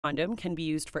Condom can be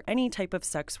used for any type of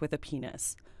sex with a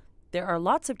penis. There are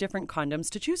lots of different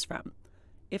condoms to choose from.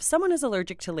 If someone is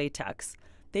allergic to latex,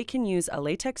 they can use a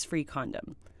latex-free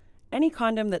condom. Any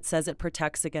condom that says it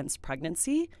protects against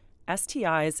pregnancy,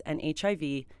 STIs, and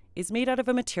HIV is made out of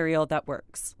a material that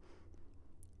works.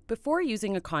 Before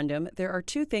using a condom, there are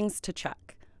two things to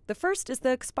check. The first is the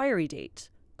expiry date.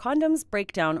 Condoms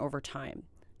break down over time.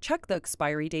 Check the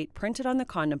expiry date printed on the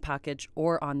condom package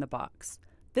or on the box.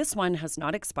 This one has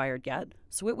not expired yet,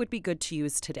 so it would be good to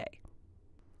use today.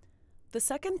 The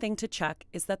second thing to check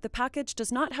is that the package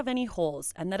does not have any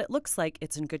holes and that it looks like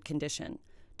it's in good condition.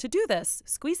 To do this,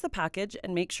 squeeze the package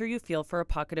and make sure you feel for a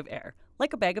pocket of air,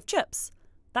 like a bag of chips.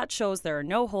 That shows there are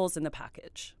no holes in the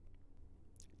package.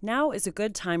 Now is a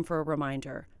good time for a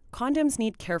reminder. Condoms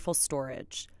need careful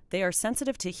storage. They are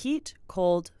sensitive to heat,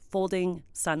 cold, folding,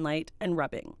 sunlight, and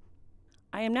rubbing.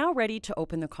 I am now ready to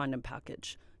open the condom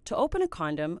package. To open a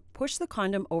condom, push the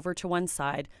condom over to one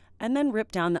side and then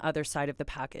rip down the other side of the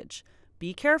package.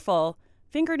 Be careful.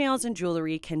 Fingernails and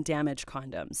jewelry can damage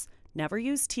condoms. Never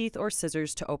use teeth or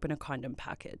scissors to open a condom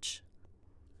package.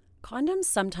 Condoms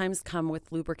sometimes come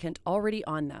with lubricant already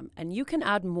on them, and you can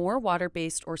add more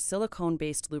water-based or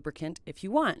silicone-based lubricant if you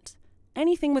want.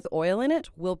 Anything with oil in it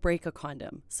will break a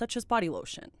condom, such as body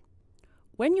lotion.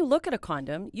 When you look at a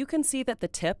condom, you can see that the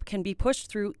tip can be pushed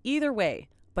through either way,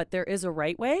 but there is a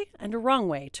right way and a wrong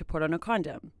way to put on a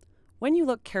condom. When you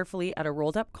look carefully at a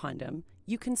rolled-up condom,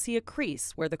 you can see a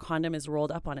crease where the condom is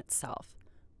rolled up on itself.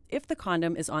 If the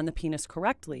condom is on the penis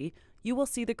correctly, you will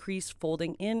see the crease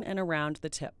folding in and around the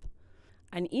tip.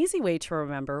 An easy way to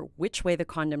remember which way the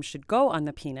condom should go on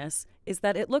the penis is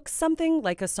that it looks something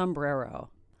like a sombrero.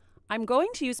 I'm going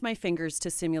to use my fingers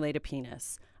to simulate a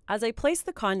penis. As I place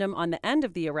the condom on the end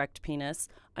of the erect penis,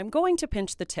 I'm going to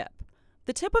pinch the tip.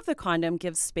 The tip of the condom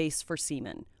gives space for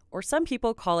semen, or some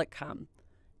people call it cum.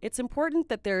 It's important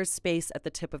that there is space at the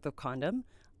tip of the condom,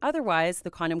 otherwise the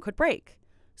condom could break.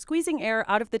 Squeezing air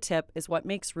out of the tip is what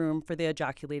makes room for the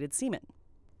ejaculated semen.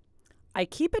 I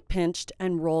keep it pinched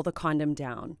and roll the condom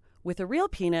down. With a real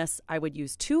penis, I would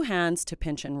use 2 hands to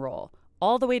pinch and roll,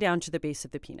 all the way down to the base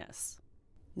of the penis.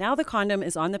 Now the condom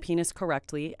is on the penis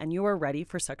correctly and you are ready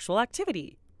for sexual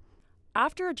activity.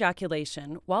 After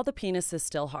ejaculation, while the penis is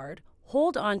still hard,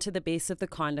 hold on to the base of the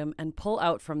condom and pull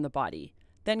out from the body.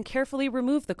 Then carefully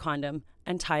remove the condom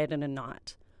and tie it in a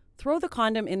knot. Throw the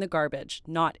condom in the garbage,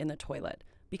 not in the toilet,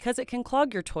 because it can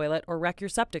clog your toilet or wreck your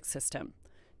septic system.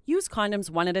 Use condoms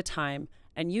one at a time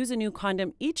and use a new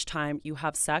condom each time you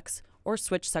have sex or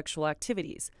switch sexual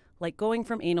activities, like going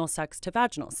from anal sex to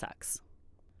vaginal sex.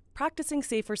 Practicing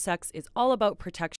safer sex is all about protection